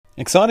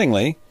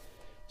Excitingly,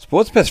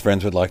 Sports Best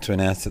Friends would like to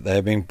announce that they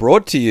are being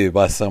brought to you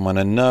by someone,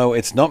 and no,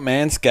 it's not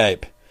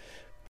Manscaped.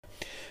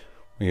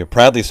 We are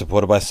proudly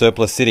supported by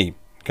Surplus City.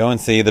 Go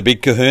and see the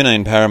Big Kahuna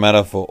in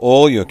Parramatta for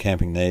all your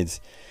camping needs.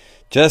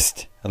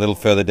 Just a little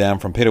further down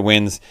from Peter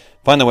Wynns.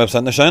 Find the website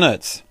in the show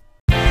notes.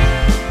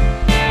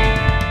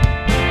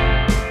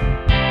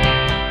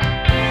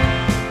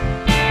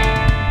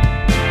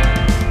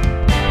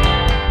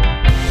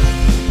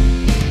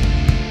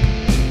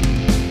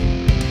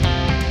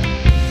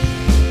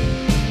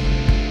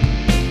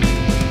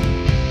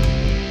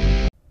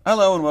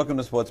 Hello and welcome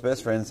to Sports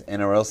Best Friends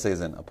NRL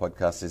season. A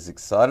podcast is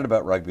excited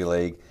about rugby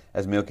league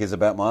as Milk is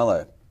about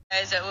Milo.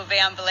 It will be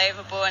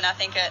unbelievable, and I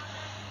think it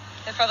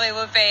probably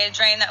would be a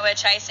dream that we're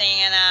chasing,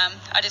 and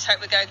I just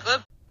hope we go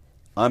good.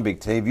 I'm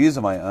Big T. Views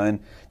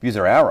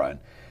are our own,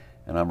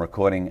 and I'm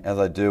recording as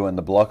I do in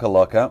the Blocker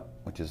Locker,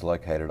 which is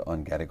located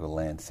on Gadigal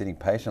land, sitting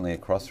patiently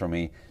across from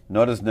me,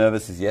 not as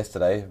nervous as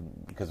yesterday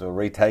because we're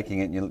retaking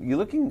it. You're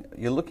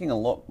looking a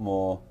lot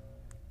more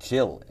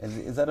chill.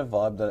 Is that a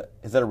vibe?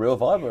 Is that a real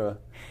vibe, or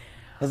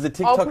has the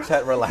TikTok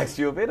chat relaxed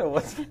you a bit, or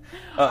what's?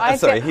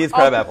 Sorry, here's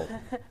Crabapple.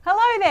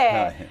 Hello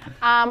there.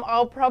 Hi.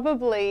 I'll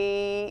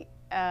probably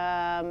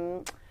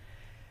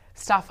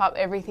stuff up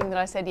everything that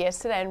I said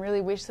yesterday, and really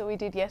wish that we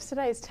did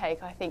yesterday's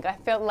take. I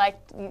felt like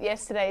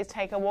yesterday's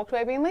take, I walked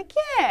away being like,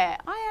 yeah,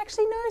 I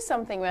actually know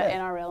something about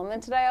NRL, and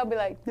then today I'll be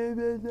like,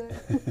 no.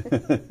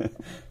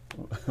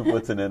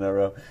 What's an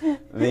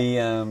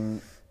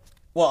NRL?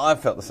 Well, I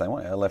felt the same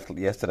way. I left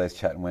yesterday's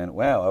chat and went,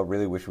 wow, I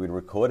really wish we'd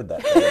recorded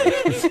that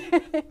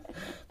today.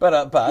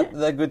 But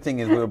the good thing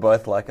is we were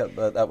both like,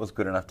 that was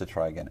good enough to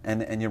try again.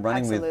 And you're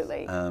running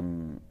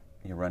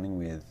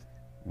with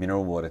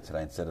mineral water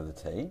today instead of the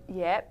tea?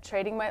 Yep,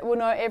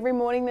 every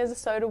morning there's a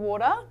soda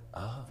water,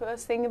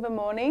 first thing of the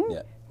morning.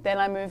 Yep. Then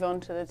I move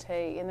on to the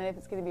tea, and then if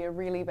it's going to be a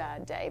really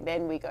bad day,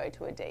 then we go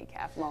to a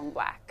decaf long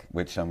black.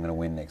 Which I'm going to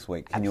win next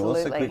week. Can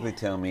Absolutely. You also quickly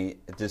tell me,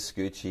 does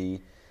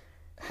Scoochie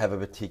have a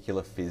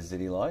particular fizz that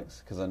he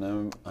likes? Because I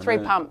know... Three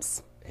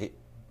pumps.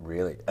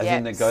 Really? As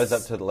in it goes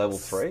up to the level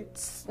 3?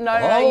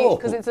 No,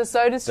 because it's a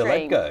soda stream.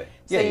 Let go.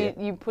 So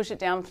you push it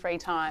down 3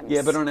 times.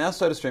 Yeah, but on our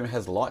soda stream it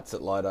has lights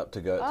that light up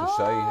to show you...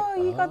 Oh,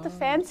 you got the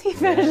fancy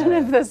version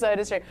of the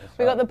soda stream.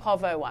 We got the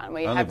Povo one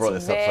where you have brought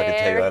this up so I could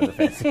tell you I have the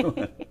fancy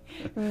one.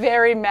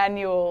 Very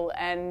manual,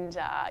 and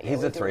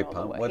he's a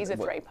 3-pump. He's a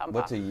 3-pumper.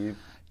 What do you...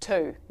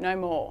 2, no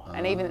more.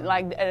 And even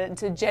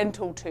it's a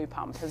gentle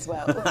 2-pump as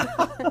well.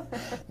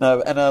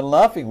 No, and I'm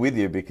laughing with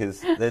you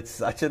because it's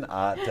such an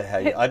art to how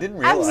you... I didn't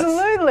realise.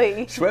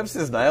 Absolutely. Schweppes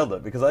has nailed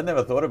it because I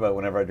never thought about it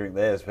whenever I drink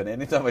theirs, but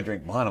anytime I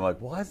drink mine, I'm like,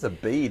 why is the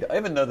bead? I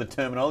even know the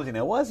terminology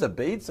now. Why is the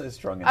bead so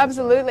strong in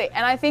Absolutely.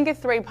 And I think a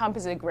 3-pump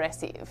is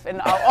aggressive.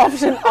 And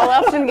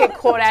I'll often get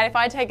caught out if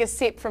I take a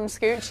sip from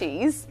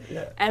Scoochie's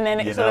and then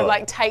it sort of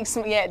like takes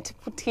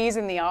tears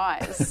in the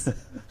eyes.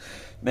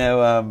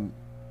 Now,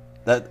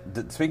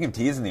 speaking of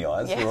tears in the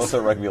eyes, you're also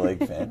a rugby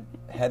league fan.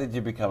 How did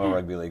you become a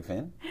rugby league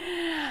fan?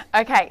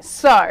 Okay,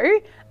 so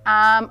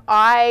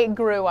I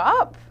grew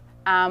up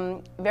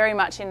very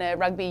much in a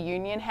rugby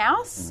union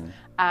house.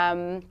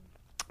 Mm-hmm.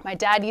 My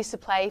dad used to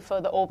play for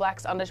the All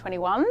Blacks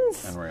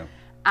under-21s. Unreal.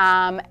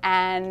 And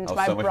I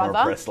was so much more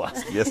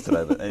impressed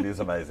yesterday, but it is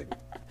amazing.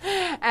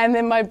 And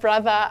then my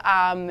brother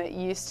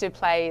used to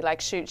play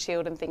like shoot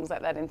shield and things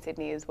like that in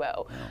Sydney as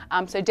well.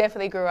 Yeah. So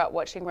definitely grew up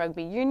watching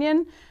rugby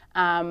union.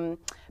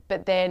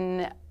 But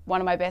then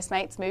one of my best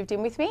mates moved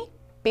in with me,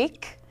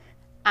 Bick,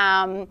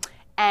 and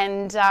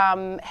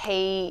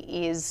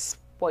he is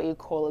what you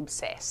call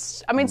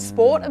obsessed. I mean,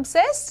 sport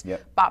obsessed,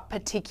 but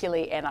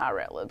particularly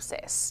NRL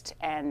obsessed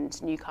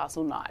and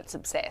Newcastle Knights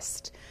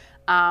obsessed.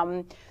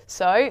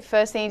 So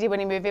first thing he did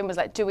when he moved in was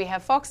like, do we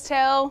have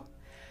Foxtel?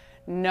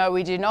 No,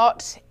 we do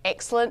not.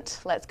 Excellent.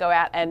 Let's go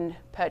out and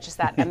purchase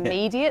that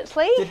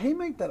immediately. Did he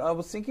make that? I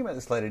was thinking about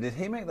this later. Did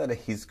he make that at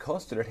his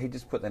cost, or did he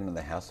just put that into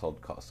the household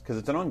cost? Because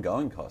it's an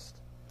ongoing cost.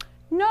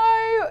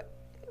 No,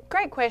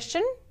 great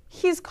question.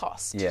 His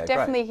cost. Yeah,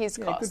 definitely great. His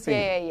cost.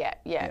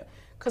 Yeah.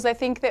 Because I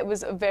think that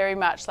was very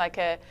much like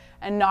a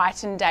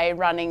night and day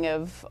running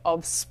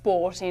of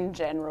sport in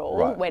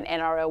general when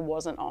NRL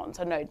wasn't on.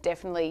 So no,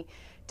 definitely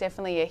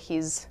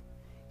his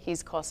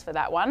cost for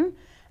that one.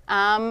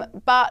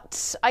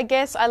 But I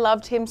guess I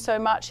loved him so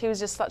much. He was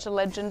just such a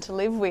legend to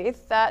live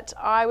with that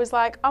I was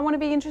like, I want to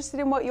be interested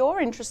in what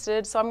you're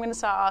interested. So I'm going to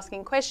start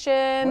asking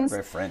questions. What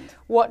a great friend.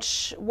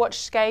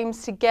 Watch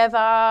games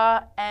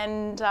together,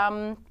 and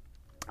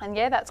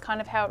yeah, that's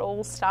kind of how it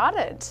all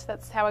started.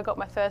 That's how I got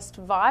my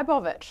first vibe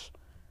of it.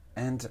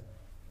 And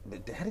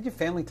how did your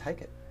family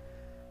take it?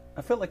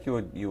 I felt like you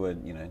were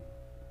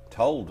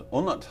told,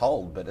 or not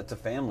told, but it's a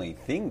family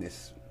thing.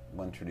 This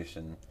one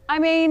tradition. I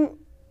mean,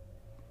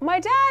 my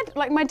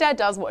dad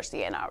does watch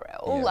the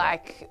NRL,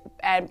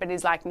 but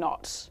he's like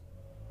not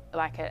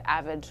like an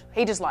avid.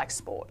 He just likes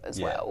sport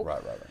as well.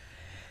 Right.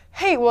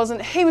 He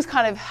was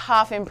kind of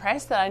half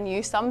impressed that I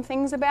knew some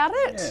things about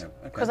it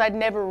because I'd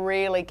never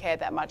really cared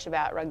that much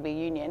about rugby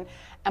union.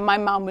 And my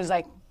mum was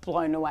like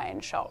blown away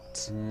and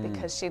shocked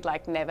because she'd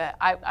like never,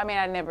 I mean,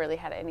 I never really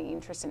had any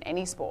interest in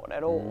any sport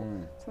at all.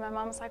 So my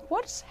mum was like,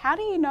 what? How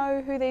do you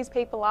know who these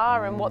people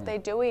are and what they're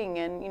doing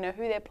and, you know,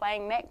 who they're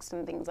playing next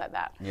and things like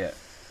that? Yeah.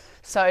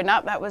 So,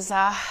 no, that was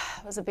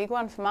a big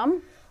one for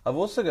Mum. I've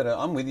also got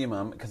I'm with you,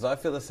 Mum, because I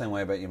feel the same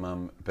way about your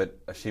mum, but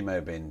she may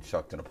have been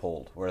shocked and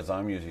appalled, whereas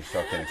I'm usually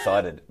shocked and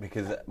excited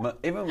because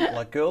even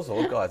like girls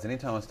or guys,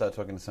 anytime I start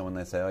talking to someone,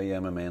 they say, oh yeah,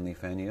 I'm a Manly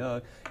fan.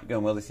 You're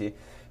going well this year.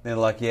 And they're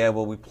like, yeah,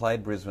 well, we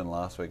played Brisbane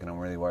last week and I'm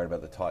really worried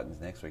about the Titans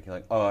next week. You're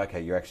like, oh,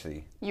 okay, you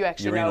actually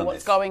know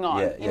what's going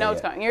on. You know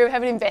what's going on. You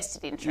have an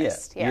invested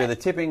interest. Yeah. You're either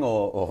tipping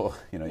or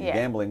you know, you're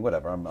gambling,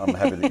 whatever. I'm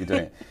happy that you're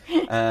doing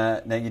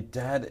it. Now,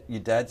 your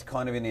dad's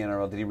kind of in the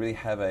NRL. Did he really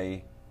have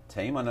a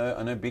team? I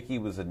know Bicky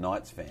was a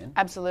Knights fan.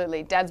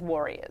 Absolutely. Dad's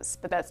Warriors,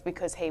 but that's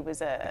because he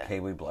was a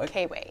Kiwi bloke.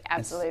 Kiwi,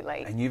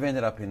 absolutely. And you've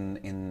ended up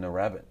in the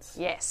Rabbits.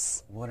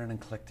 Yes. What an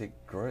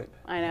eclectic group.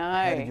 I know.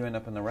 How did you end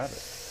up in the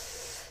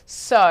Rabbits?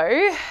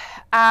 So,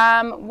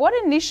 what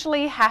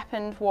initially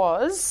happened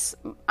was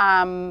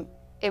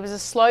it was a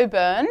slow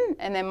burn,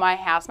 and then my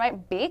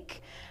housemate,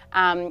 Bick,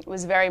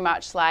 was very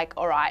much like,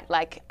 all right,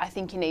 like, I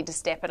think you need to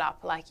step it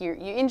up. Like, you're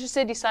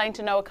interested, you're starting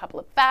to know a couple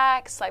of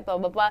facts, like, blah,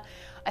 blah, blah.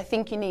 I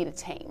think you need a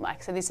team.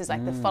 Like, so this is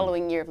like the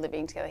following year of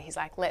living together. He's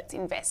like, let's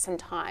invest some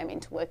time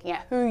into working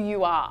out who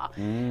you are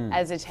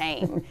as a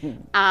team.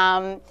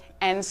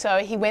 And so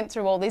he went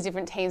through all these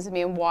different teams with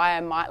me and why I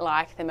might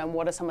like them and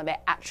what are some of their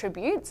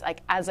attributes,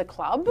 like, as a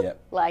club,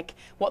 like,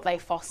 what they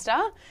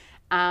foster.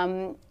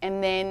 And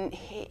then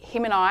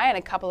him and I and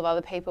a couple of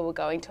other people were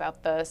going to our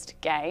first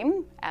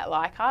game at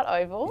Leichhardt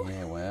Oval.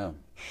 Yeah, wow.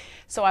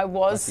 So I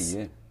was...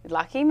 Lucky you.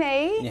 Lucky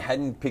me. You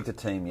hadn't picked a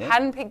team yet?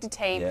 Hadn't picked a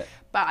team,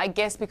 but I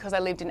guess because I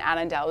lived in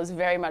Annandale, I was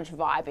very much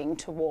vibing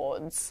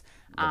towards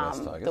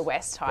the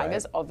West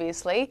Tigers,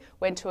 obviously.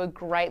 Went to a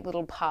great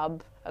little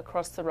pub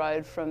across the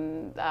road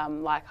from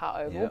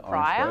Leichhardt Oval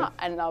prior,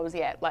 and I was,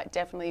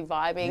 definitely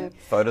vibing.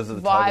 Photos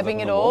of the Tigers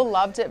vibing it all,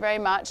 loved it very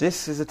much.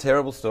 This is a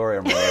terrible story,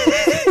 I'm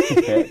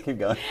right. Keep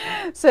going.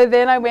 So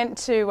then I went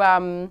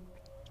to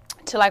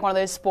like one of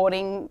those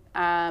sporting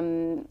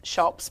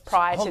shops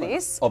prior to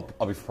this.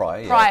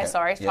 Prior,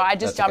 I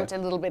just jumped a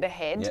little bit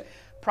ahead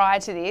prior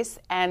to this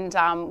and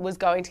was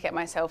going to get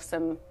myself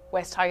some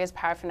West Tigers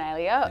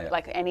paraphernalia,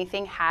 like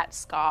anything, hat,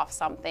 scarf,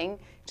 something,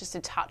 just a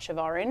touch of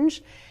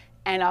orange.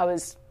 And I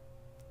was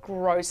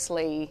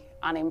grossly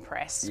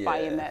unimpressed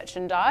by your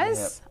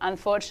merchandise,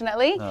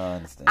 unfortunately. Oh, I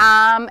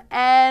understand.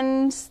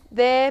 And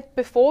there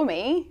before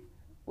me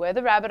were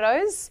the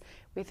Rabbitohs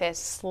with their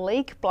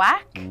sleek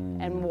black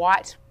and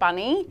white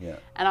bunny. Yeah.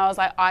 And I was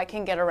like, I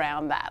can get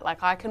around that.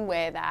 Like, I can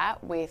wear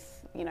that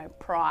with, you know,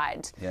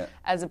 pride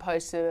as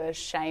opposed to a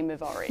shame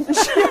of orange.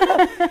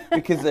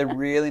 Because they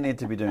really need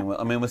to be doing well.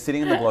 I mean, we're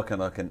sitting in the block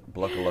and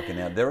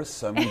now. There are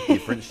so many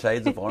different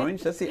shades of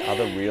orange. That's the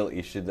other real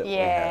issue that we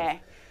have.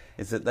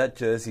 Is that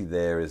jersey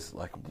there is,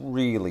 like,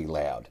 really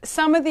loud.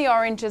 Some of the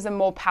oranges are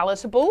more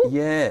palatable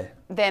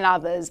than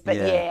others. But,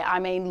 I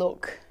mean,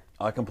 look...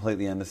 I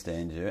completely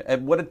understand you.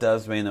 And what it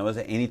does mean, though, is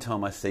that any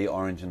time I see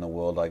orange in the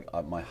world,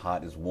 my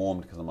heart is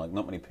warmed because I'm like,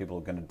 not many people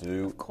are going to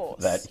do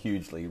that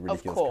hugely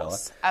ridiculous colour. Of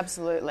course,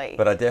 absolutely.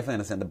 But I definitely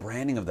understand the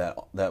branding of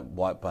that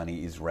white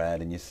bunny is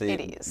rad, and you see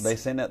they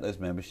send out those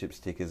membership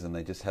stickers and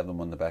they just have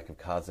them on the back of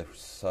cards. They're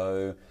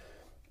so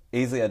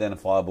easily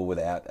identifiable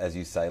without, as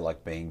you say,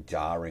 like being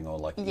jarring or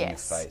like in your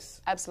face.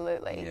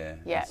 Absolutely.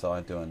 Yeah. So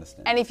I do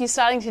understand. And if you're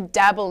starting to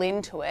dabble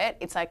into it,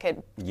 it's like a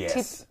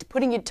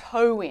putting your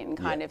toe in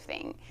kind of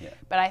thing. Yeah.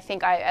 But I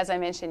think, as I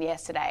mentioned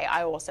yesterday,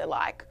 I also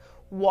like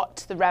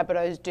what the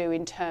Rabbitohs do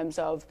in terms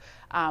of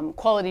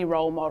quality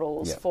role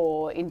models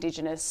for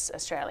Indigenous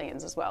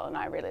Australians as well, and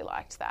I really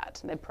liked that.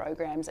 And their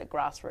programs at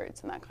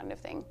grassroots and that kind of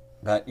thing.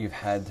 But you've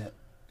had,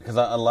 because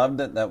I loved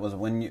it. That was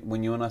when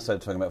you and I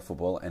started talking about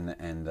football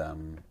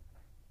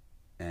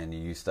and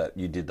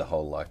you did the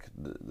whole, like,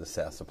 the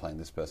Souths are playing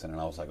this person, and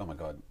I was like, oh my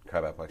God,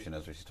 Crab Apple actually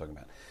knows what she's talking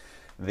about.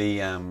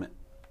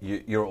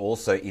 You're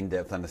also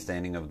in-depth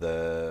understanding of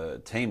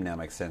the team now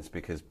makes sense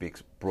because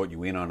Bix brought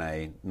you in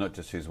on not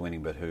just who's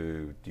winning, but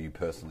who do you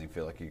personally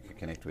feel like you could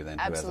connect with and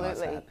who has a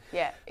nice hat.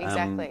 Yeah,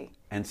 exactly.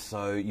 And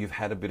so you've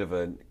had a bit of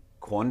a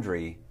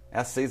quandary.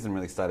 Our season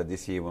really started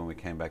this year when we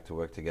came back to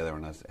work together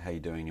and I said, how are you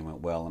doing? You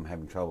went, well, I'm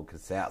having trouble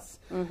because Souths,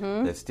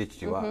 they've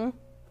stitched you up.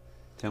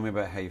 Tell me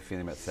about how you're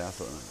feeling about Souths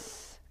at the moment.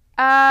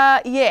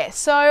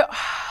 So I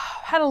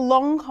had a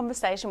long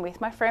conversation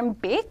with my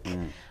friend Bick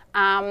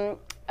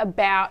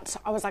about,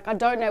 I was like, I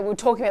don't know, we were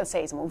talking about the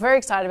season. We're very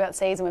excited about the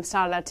season. We've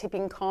started our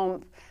tipping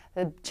comp.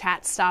 The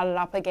chat started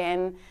up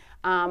again.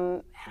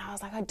 And I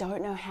was like, I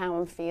don't know how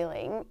I'm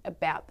feeling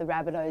about the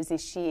Rabbitohs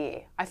this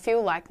year. I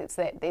feel like it's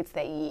their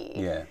year.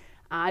 Yeah.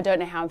 I don't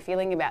know how I'm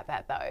feeling about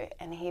that though.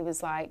 And he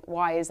was like,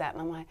 why is that?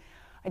 And I'm like,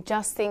 I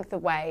just think the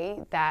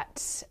way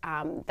that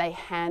they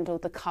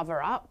handled the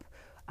cover-up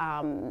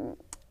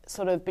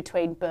sort of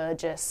between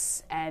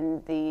Burgess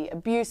and the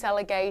abuse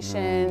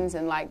allegations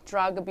and like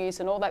drug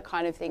abuse and all that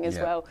kind of thing as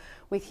well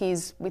with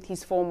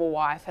his former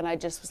wife. And I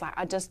just was like,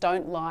 I just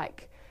don't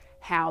like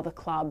how the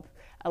club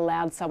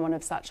allowed someone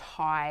of such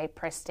high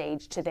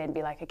prestige to then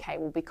be like, okay,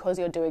 well, because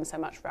you're doing so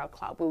much for our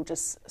club, we'll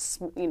just,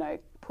 sweep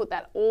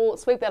that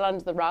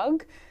under the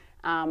rug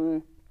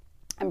and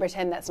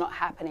pretend that's not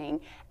happening.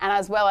 And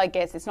as well, I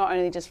guess, it's not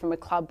only just from a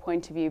club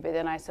point of view, but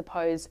then I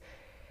suppose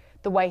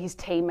the way his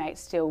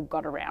teammates still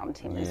got around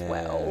him as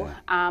well.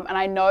 And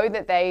I know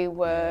that they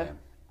were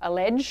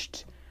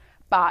alleged,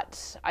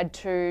 but I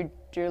do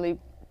truly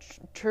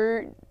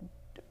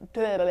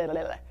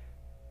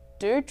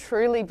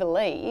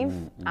believe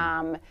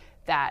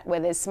that where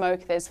there's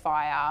smoke, there's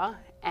fire,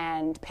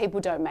 and people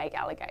don't make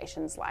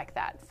allegations like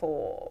that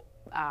for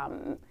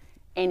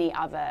any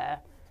other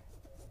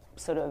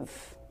sort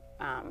of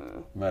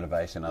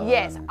motivation.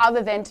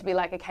 Other than to be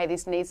like, okay,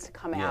 this needs to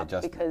come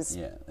out because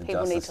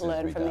people need to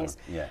learn from this.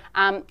 Yeah.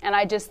 And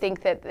I just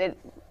think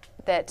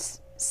that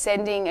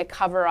sending a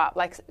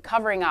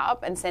covering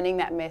up and sending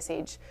that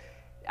message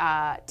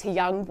to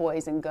young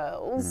boys and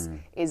girls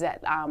is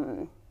that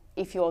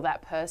if you're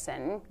that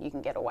person, you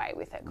can get away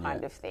with it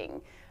kind of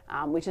thing,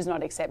 which is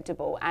not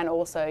acceptable. And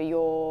also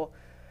you're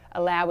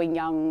allowing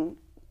young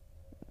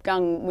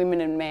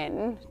women and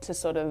men to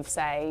sort of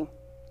say,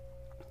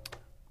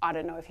 I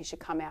don't know if you should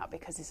come out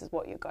because this is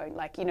what you're going,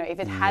 if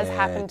it has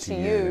happened to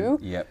you,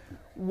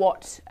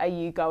 what are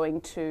you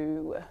going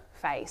to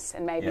face?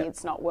 And maybe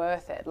it's not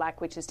worth it,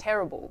 which is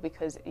terrible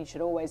because you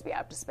should always be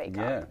able to speak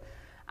up.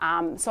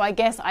 So I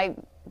guess I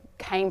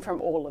came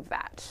from all of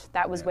that.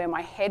 That was where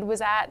my head was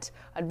at.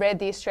 I'd read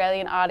the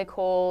Australian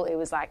article. It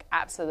was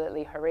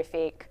absolutely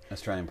horrific.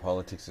 Australian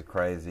politics are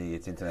crazy.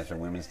 It's International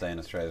Women's Day and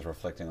Australia's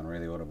reflecting on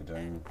really what are we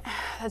doing.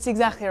 That's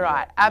exactly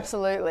right.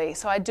 Absolutely.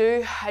 So I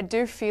do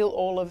feel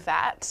all of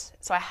that.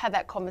 So I had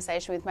that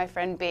conversation with my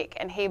friend Vic,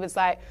 and he was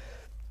like,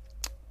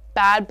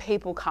 bad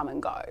people come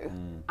and go.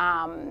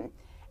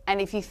 And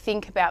if you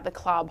think about the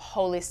club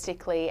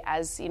holistically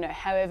as,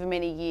 however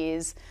many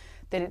years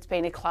that it's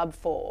been a club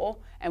for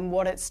and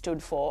what it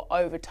stood for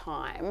over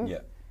time,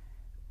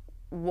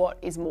 what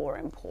is more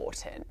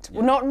important?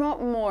 Well, not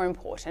more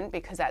important,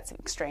 because that's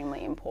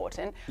extremely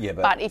important.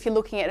 But if you're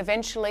looking at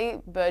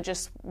eventually,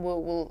 Burgess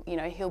will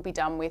he'll be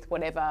done with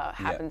whatever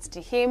happens to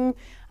him.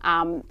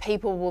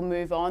 People will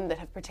move on that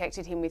have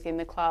protected him within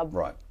the club.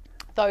 Right.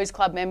 Those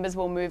club members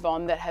will move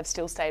on that have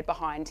still stayed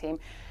behind him.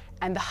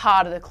 And the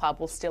heart of the club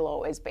will still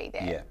always be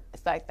there. Yeah.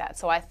 It's like that.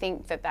 So I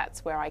think that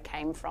that's where I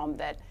came from,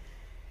 that,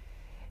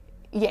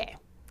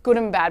 good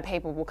and bad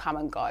people will come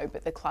and go,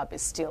 but the club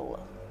is still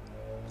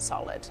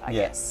solid, I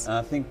guess. And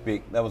I think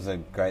that was a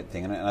great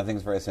thing, and I think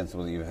it's very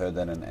sensible that you heard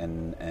that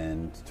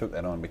and took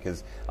that on,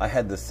 because I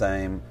had the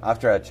same,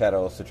 after our chat I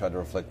also tried to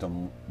reflect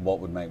on what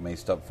would make me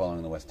stop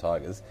following the West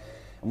Tigers.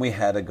 And we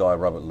had a guy,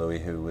 Robert Louis,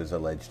 who was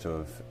alleged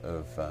to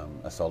have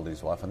assaulted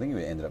his wife. I think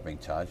he ended up being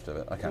charged of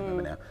it. I can't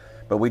remember now.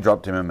 But we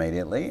dropped him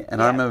immediately.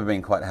 And I remember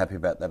being quite happy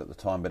about that at the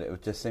time, but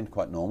it just seemed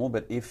quite normal.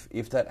 But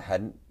if that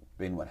hadn't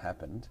been what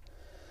happened,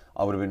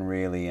 I would have been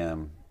really...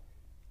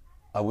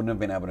 I wouldn't have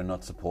been able to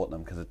not support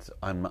them, because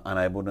I'm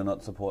unable to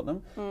not support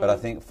them. But I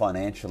think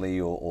financially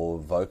or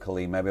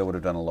vocally, maybe I would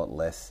have done a lot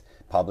less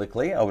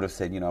publicly. I would have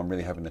said, I'm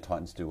really hoping the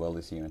Titans do well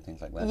this year and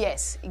things like that.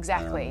 Yes,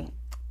 exactly.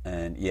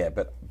 And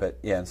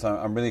and so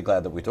I'm really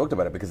glad that we talked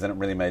about it, because then it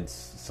really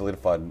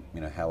solidified,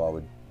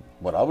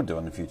 what I would do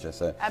in the future.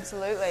 So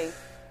absolutely.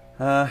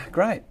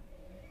 Great.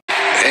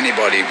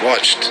 Anybody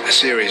watched a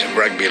series of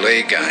rugby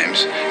league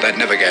games, they'd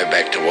never go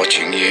back to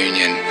watching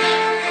Union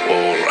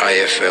or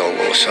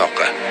AFL or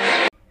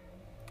soccer.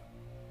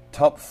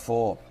 Top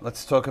 4.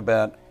 Let's talk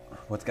about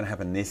what's going to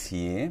happen this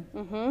year.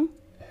 Mm-hmm.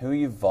 Who are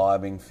you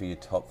vibing for your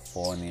top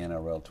 4 in the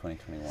NRL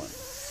 2021?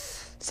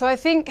 So I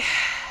think,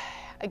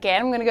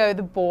 again, I'm going to go with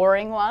the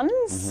boring ones.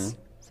 Mm-hmm.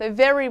 So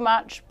very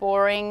much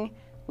boring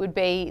would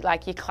be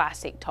like your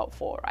classic top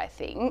 4, I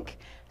think.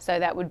 So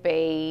that would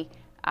be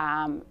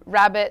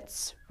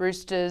Rabbits,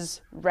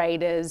 Roosters,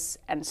 Raiders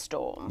and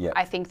Storm. Yep.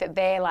 I think that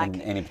they're like...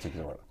 In any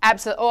particular order?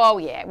 Absolutely. Oh,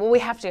 yeah. Well, we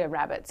have to go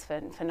Rabbits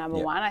for number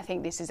 1. I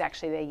think this is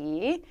actually their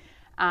year.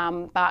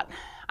 But,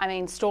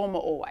 Storm are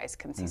always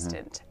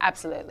consistent. Mm-hmm.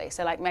 Absolutely.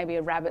 So, maybe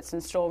a Rabbits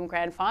and Storm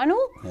grand final.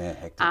 Yeah,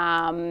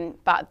 hectic.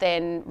 But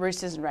then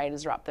Roosters and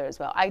Raiders are up there as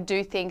well. I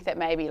do think that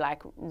maybe,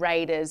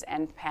 Raiders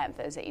and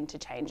Panthers are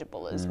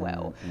interchangeable as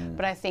well.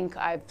 But I think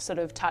I've sort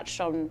of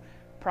touched on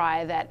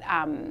prior that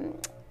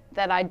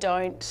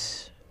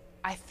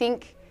I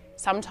think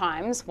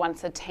sometimes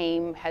once a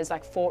team has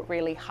fought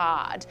really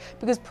hard,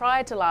 because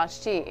prior to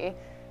last year,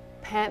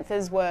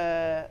 Panthers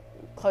were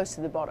close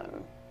to the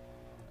bottom.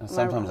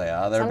 Sometimes they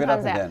are. They're a bit up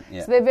and down.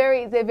 Yeah. So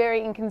they're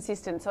very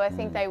inconsistent. So I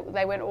think they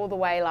went all the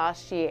way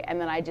last year, and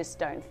then I just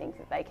don't think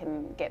that they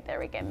can get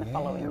there again the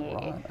following year.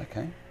 Right.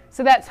 Okay.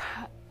 So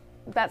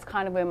that's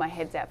kind of where my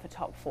head's at for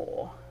top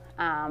 4.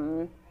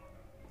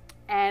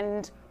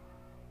 And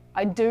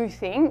I do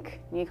think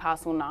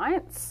Newcastle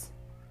Knights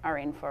are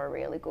in for a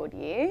really good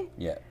year.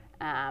 Yeah.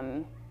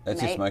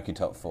 That's your smoky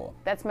top 4.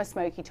 That's my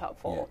smoky top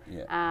 4.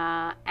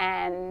 Yeah.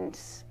 And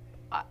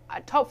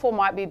top 4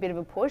 might be a bit of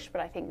a push,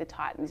 but I think the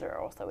Titans are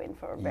also in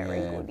for a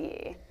very good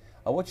year.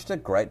 I watched a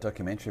great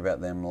documentary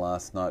about them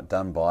last night,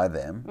 done by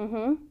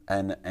them.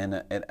 And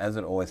as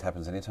it always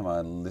happens, anytime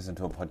I listen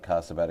to a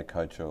podcast about a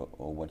coach or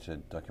watch a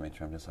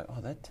documentary, I'm just like,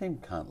 oh, that team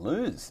can't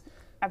lose.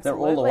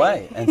 Absolutely. They're all the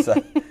way. And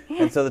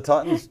so the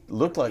Titans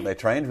looked like they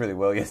trained really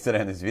well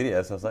yesterday in this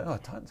video. So I was like, oh,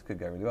 Titans could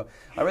go really well.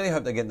 I really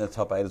hope they get in the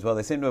top 8 as well.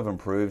 They seem to have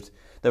improved.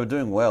 They were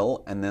doing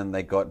well, and then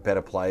they got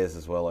better players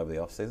as well over the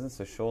off-season.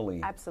 So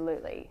surely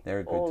they're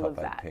a good all top of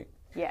 8 that. pick.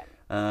 Yeah.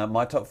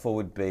 My top 4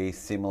 would be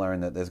similar in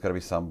that there's got to be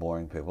some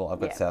boring people. I've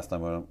got South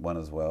number 1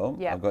 as well.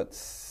 Yeah. I've got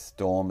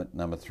Storm at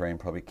number 3 and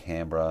probably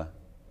Canberra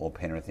or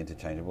Penrith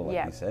interchangeable,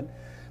 like you said.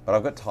 But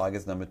I've got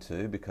Tigers number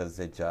 2 because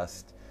they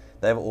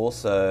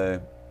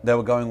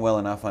were going well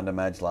enough under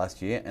Madge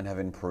last year and have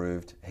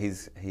improved.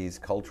 His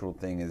cultural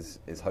thing is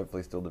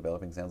hopefully still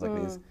developing. Sounds like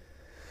it is.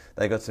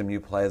 They got some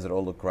new players that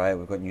all look great.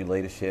 We've got new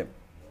leadership.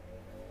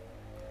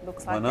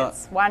 Looks Why like not?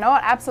 why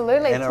not?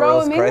 Absolutely. NRL's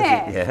Throw them in crazy,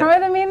 there. yeah. Throw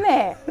them in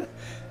there.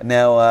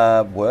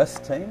 Now,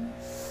 worst team?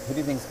 Who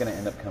do you think is going to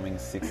end up coming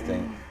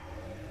 16th?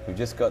 We've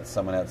just got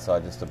someone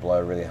outside just to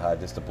blow really hard,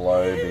 just to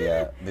blow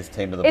this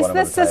team to the bottom of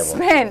the table. It's the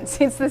suspense.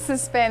 It's the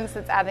suspense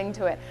that's adding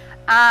to it.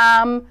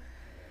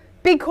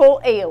 Big call,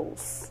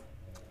 Eels.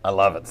 I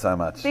love it so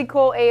much. Big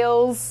call,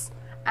 Eels.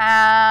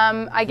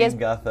 I guess.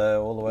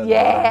 Gutho all the way.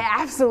 Yeah,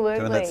 absolutely.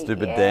 Doing that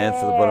stupid dance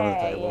at the bottom of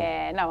the table.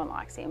 Yeah, no one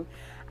likes him.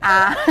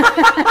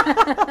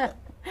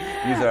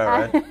 Use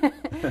our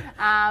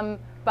own.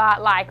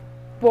 But like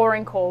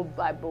boring call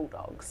by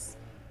Bulldogs.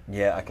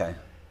 Yeah, okay.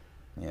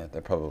 Yeah,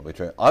 they're probably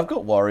true. I've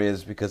got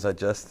Warriors because I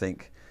just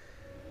think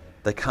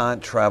they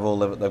can't travel.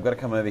 They've got to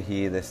come over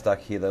here. They're stuck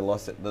here. They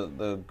lost it.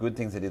 The good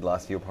things they did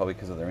last year were probably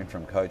because of their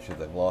interim coach who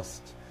they've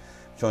lost.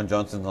 Sean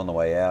Johnson's on the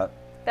way out.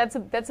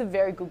 That's a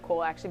very good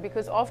call actually,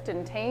 because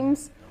often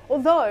teams,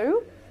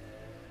 although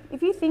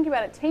if you think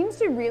about it, teams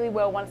do really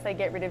well once they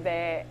get rid of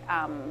their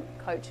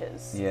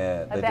coaches.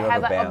 Yeah, like they do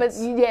have a bounce.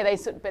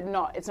 But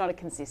not. It's not a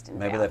consistent.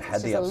 Maybe bounce. they've had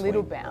it's the just upswing. a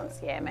little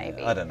bounce. Yeah,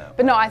 maybe. I don't know.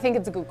 But no, I think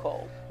it's a good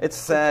call. It's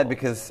sad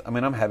because I'm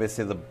happy to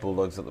see the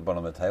Bulldogs at the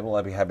bottom of the table.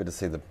 I'd be happy to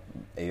see the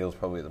Eels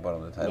probably at the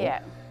bottom of the table.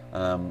 Yeah.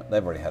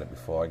 They've already had it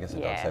before. I guess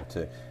the Dogs Yeah. have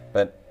too.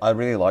 But I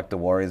really like the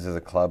Warriors as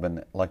a club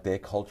and like their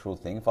cultural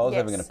thing. If I was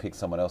ever going to pick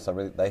someone else,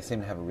 they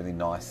seem to have a really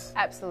nice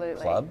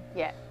club.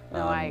 Yeah.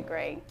 No, I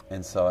agree.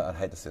 And so I'd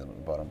hate to see them at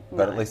the bottom.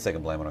 But at least they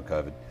can blame it on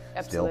COVID.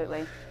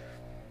 Absolutely.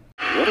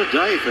 What a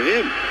day for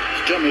him.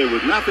 He's come here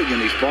with nothing in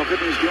his pocket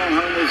and he's gone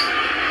home with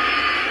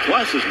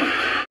twice as much.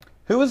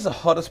 Who was the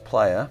hottest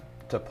player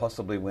to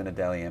possibly win a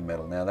Dally M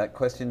medal? Now that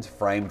question's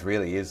framed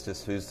really is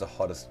just who's the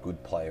hottest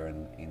good player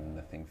in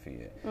the thing for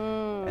you.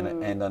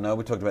 And I know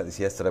we talked about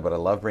this yesterday, but I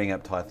love bringing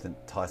up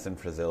Tyson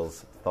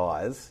Frizzell's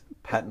thighs.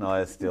 Pat and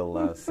I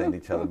still send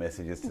each other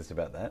messages just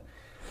about that.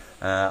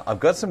 I've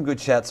got some good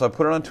chats. So I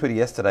put it on Twitter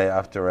yesterday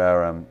after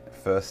our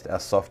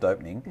soft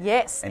opening.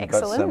 Yes, and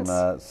excellent.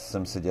 got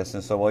some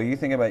suggestions. So while you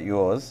think about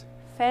yours,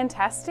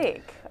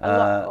 Fantastic.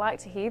 I like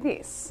to hear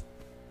this.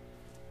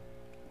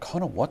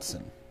 Connor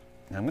Watson.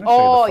 Now, I'm going to show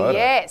you the photo.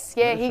 Yes,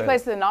 yeah, he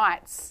plays for the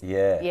Knights.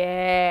 Yeah.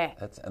 Yeah.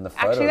 And the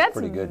photo is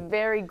pretty good. That's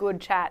very good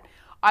chat.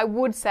 I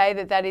would say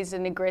that is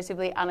an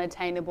aggressively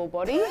unattainable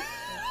body.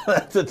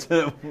 That's a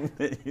term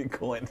that you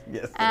coined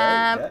yesterday.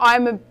 Yeah.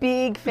 I'm a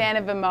big fan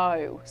of a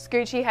mo.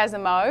 Scoochie has a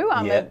mo.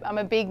 I'm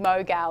a big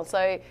mo gal,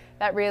 so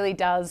that really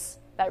does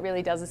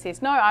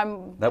assist.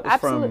 No, that was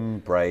from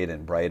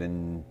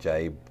Braden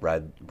J.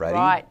 Brady.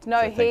 Right.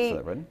 No,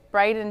 so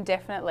Braden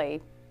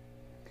definitely.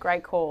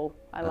 Great call.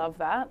 I love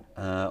that.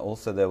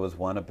 Also, there was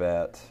one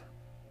about.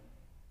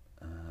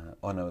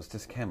 It's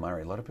just Cam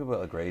Murray. A lot of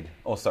people agreed.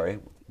 Oh, sorry.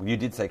 You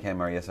did say Cam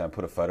Murray yesterday. I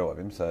put a photo of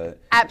him. So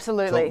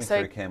absolutely. Talk me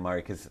through Cam Murray,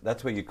 because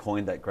that's where you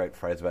coined that great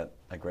phrase about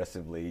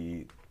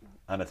aggressively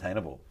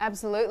unattainable.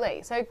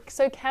 Absolutely.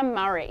 So Cam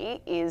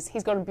Murray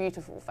he's got a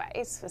beautiful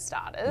face for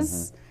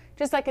starters.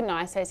 Just like a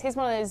nice face. He's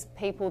one of those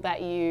people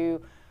that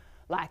you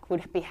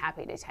would be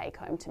happy to take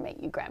home to meet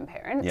your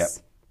grandparents. Yep.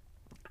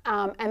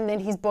 And then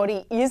his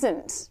body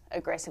isn't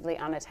aggressively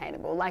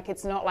unattainable. Like,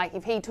 it's not like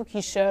if he took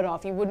his shirt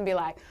off, you wouldn't be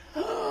like,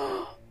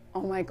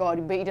 oh my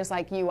God, but you're just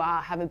like,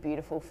 have a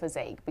beautiful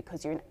physique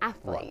because you're an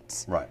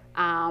athlete. Right.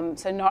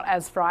 So not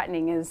as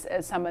frightening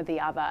as some of the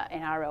other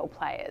NRL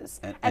players.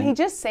 And he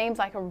just seems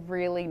like a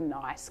really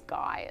nice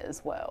guy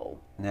as well.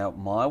 Now,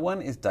 my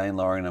one is Dane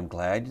Laurie, and I'm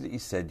glad that you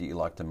said that you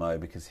like to mow,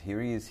 because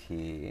here he is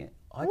here.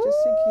 I just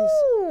think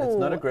it's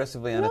not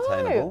aggressivly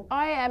unattainable. No,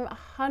 I am.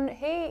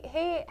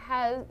 He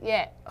has,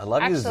 yeah. I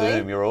love your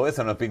Zoom. You're always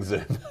on a big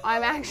Zoom.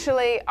 I'm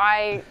actually,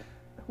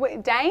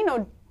 Dane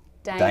or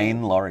Dane?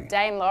 Dane Laurie.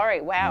 Dane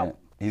Laurie, wow. Yeah.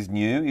 He's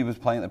new. He was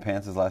playing at the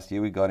Panthers last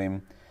year. We got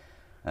him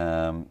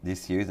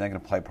this year. He's now going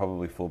to play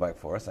probably fullback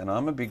for us, and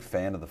I'm a big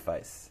fan of the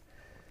face.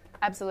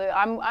 Absolutely.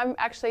 I'm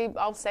actually,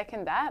 I'll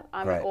second that.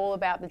 I'm Great. all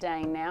about the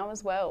Dane now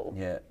as well.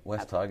 Yeah,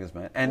 West Tigers,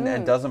 man. And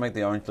it doesn't make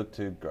the orange look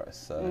too gross.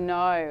 So.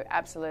 No,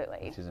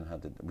 absolutely.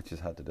 Which is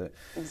hard to do.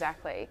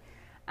 Exactly.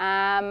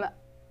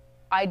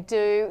 I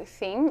do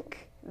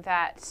think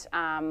that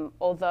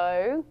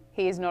although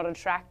he is not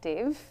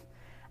attractive,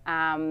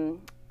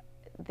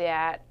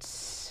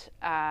 that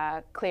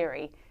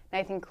Cleary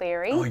Nathan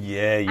Cleary. Oh,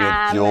 yeah,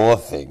 your jaw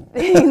thing.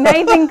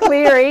 Nathan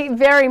Cleary,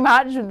 very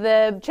much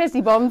the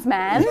Chessie Bombs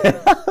man,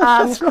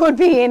 could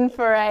be in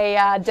for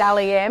a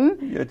Dally M.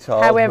 Your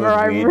childhood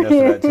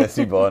weirdness about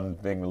Chessie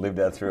Bond being lived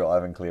out through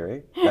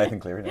Nathan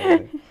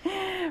Cleary.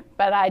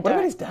 But I don't. What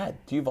about his dad?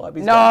 Do you vibe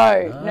his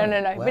dad?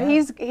 No. Wow. But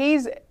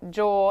his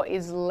jaw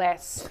is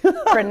less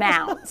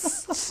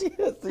pronounced.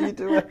 Yeah,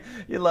 so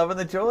you're loving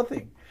the jaw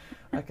thing.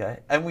 Okay.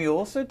 And we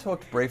also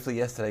talked briefly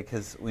yesterday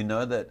because we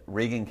know that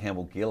Regan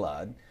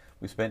Campbell-Gillard,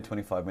 we spent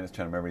 25 minutes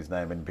trying to remember his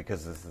name, and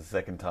because this is the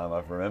second time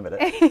I've remembered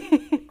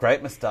it.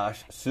 Great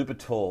moustache, super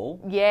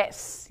tall.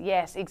 Yes,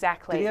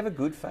 exactly. Did he have a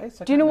good face?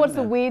 Do you know what's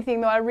the weird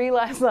thing, though? I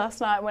realised last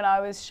night when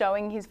I was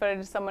showing his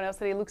photo to someone else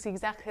that he looks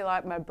exactly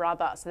like my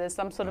brother. So there's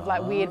some sort of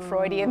like weird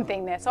Freudian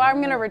thing there. So I'm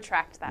going to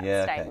retract that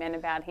statement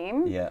about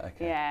him. Yeah,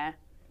 okay. Yeah.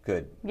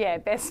 Good. Yeah,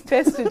 best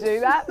to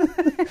do that.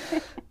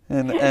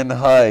 And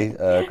hi,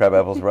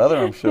 Crabapple's brother.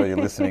 I'm sure you're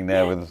listening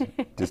now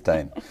with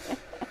disdain.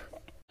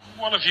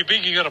 Well, if you're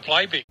big, you got to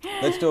play big.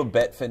 Let's do a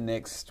bet for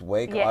next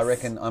week. Yes. I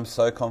reckon I'm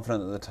so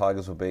confident that the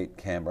Tigers will beat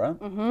Canberra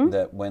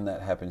that when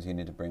that happens, you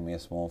need to bring me a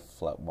small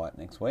flat white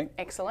next week.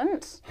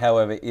 Excellent.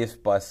 However,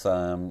 if by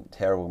some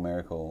terrible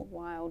miracle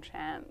Wild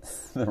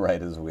chance. the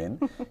Raiders win,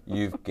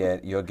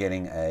 you're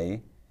getting a...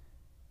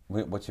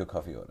 What's your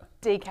coffee order?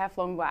 Decaf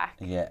long black.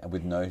 Yeah,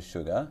 with no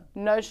sugar.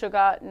 No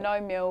sugar, no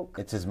milk.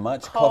 It's as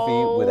much Cold,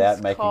 coffee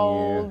without making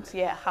cold,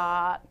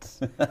 heart.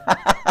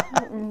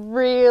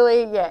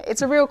 Really,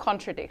 it's a real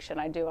contradiction.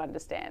 I do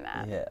understand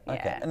that. Yeah,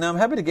 okay. Now, I'm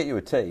happy to get you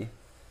a tea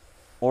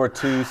or a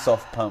 2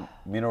 soft pump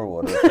mineral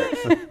water.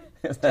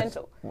 If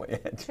Gentle. Yeah.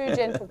 2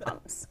 gentle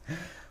pumps. Which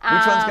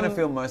one's going to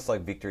feel most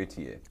like victory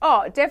to you?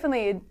 Oh,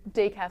 definitely a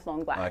decaf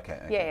long black.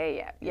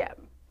 Okay. Yeah.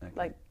 Okay.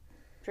 Like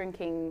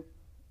drinking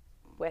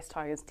West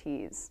Tigers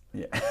tears.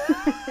 Yeah.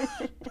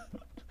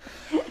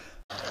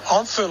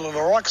 I'm feeling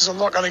all right because I'm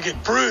not going to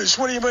get bruised.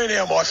 What do you mean,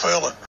 how am I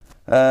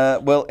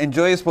feeling? Well,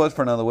 enjoy your sports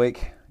for another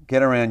week.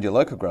 Get around your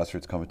local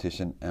grassroots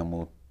competition, and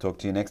we'll talk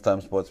to you next time,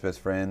 Sports Best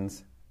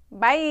Friends.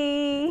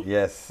 Bye.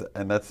 Yes,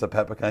 and that's the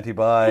Pat Picanti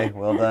bye.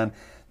 Well done.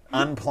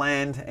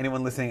 Unplanned.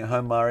 Anyone listening at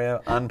home,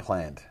 Mario?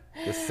 Unplanned.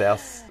 Just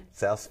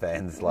South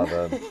fans love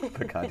a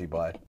Picanti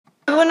bye.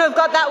 We wouldn't have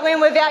got that win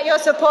without your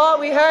support.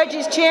 We heard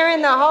you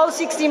cheering the whole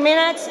 60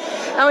 minutes,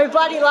 and we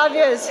bloody love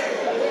yous.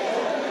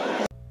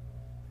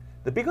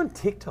 They're big on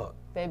TikTok.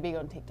 They're big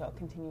on TikTok,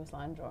 continuous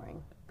line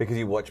drawing. Because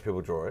you watch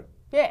people draw it?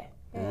 Yeah.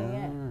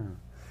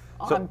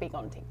 So- I'm big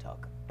on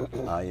TikTok.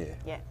 Are you?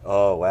 Yeah.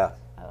 Oh, wow.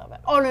 I love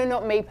it. Oh, no,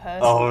 not me personally.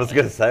 Oh, I was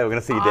going to say, we're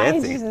going to see you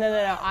dancing.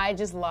 No. I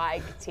just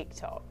like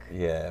TikTok.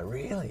 Yeah,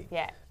 really?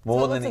 Yeah. More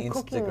It's got than lots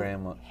of cooking,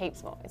 Instagram?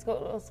 Heaps more. It's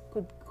got lots of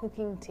good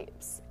cooking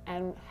tips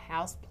and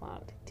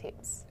houseplant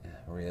tips.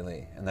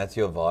 Really? And that's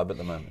your vibe at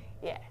the moment?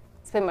 Yeah.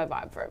 It's been my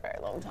vibe for a very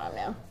long time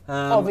now.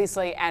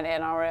 Obviously, and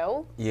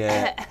NRL.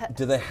 Yeah.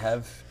 Do they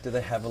have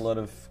a lot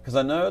of... Because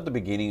I know at the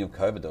beginning of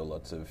COVID there were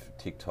lots of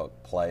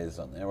TikTok players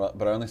on there,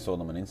 but I only saw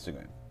them on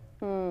Instagram.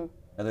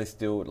 Are they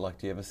still... do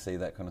you ever see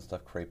that kind of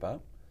stuff creep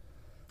up?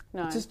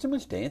 No. It's just too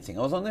much dancing.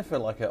 I was on there for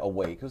like a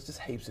week. It was just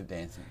heaps of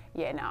dancing.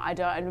 Yeah, no, I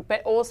don't.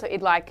 But also,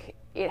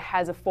 it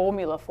has a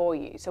formula for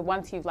you. So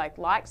once you've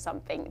liked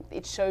something,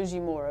 it shows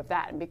you more of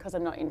that. And because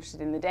I'm not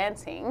interested in the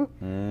dancing,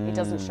 it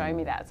doesn't show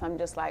me that. So I'm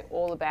just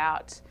all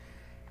about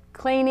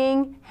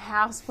cleaning,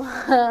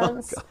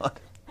 houseplants. Oh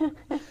God.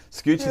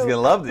 Scooch is going to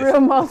love this. Real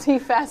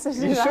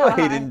multifaceted. You sure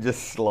he didn't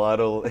just slide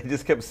all... He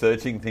just kept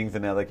searching things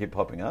and now they keep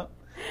popping up?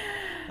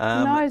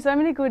 No, so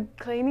many good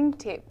cleaning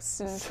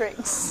tips and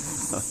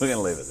tricks. We're going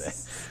to leave it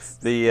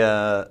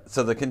there.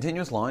 So the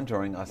continuous line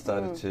drawing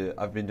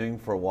I've been doing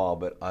for a while,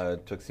 but I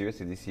took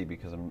seriously this year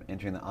because I'm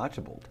entering the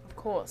Archibald. Of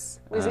course.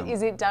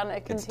 Is it done a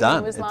It's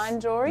done. continuous line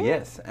drawing?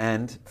 Yes,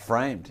 and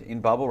framed in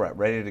bubble wrap,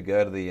 ready to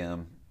go to the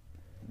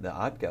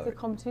art gallery. The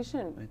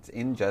competition. It's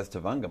in Jazz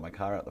Tavunga, my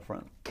car out the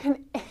front.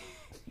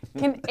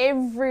 Can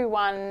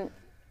everyone,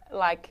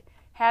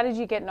 how did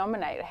you get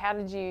nominated? How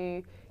did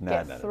you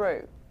get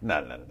through?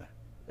 No.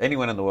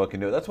 Anyone in the world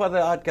can do it. That's why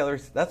the art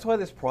galleries. That's why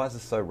this prize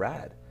is so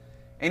rad.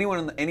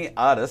 Any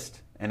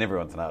artist, and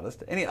everyone's an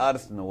artist. Any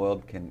artist in the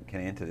world can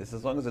enter this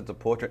as long as it's a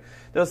portrait.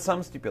 There are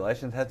some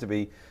stipulations. It had to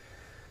be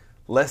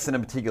less than a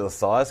particular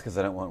size because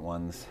I don't want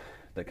ones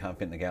that can't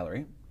fit in the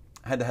gallery.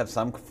 Had to have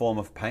some form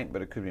of paint,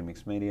 but it could be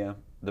mixed media.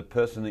 The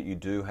person that you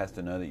do has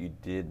to know that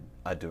you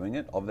are doing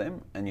it of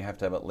them, and you have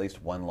to have at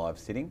least one live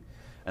sitting,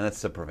 and that's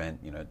to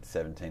prevent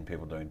 17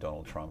 people doing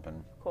Donald Trump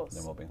and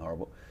them all being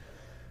horrible.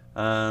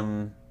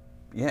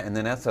 Yeah, and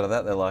then outside of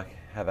that, they're like,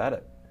 have at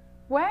it.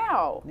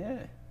 Wow.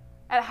 Yeah.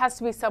 And it has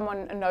to be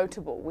someone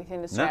notable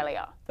within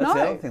Australia. That's the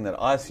other thing that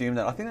I assume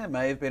that I think that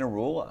may have been a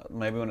rule,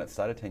 maybe when it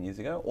started 10 years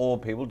ago, or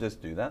people just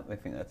do that. They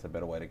think that's a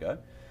better way to go,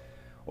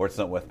 or it's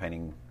not worth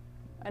painting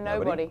a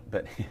nobody.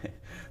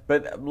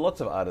 But lots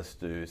of artists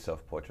do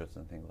self-portraits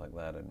and things like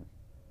that. And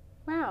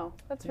wow,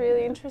 that's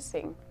really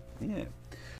interesting. Yeah.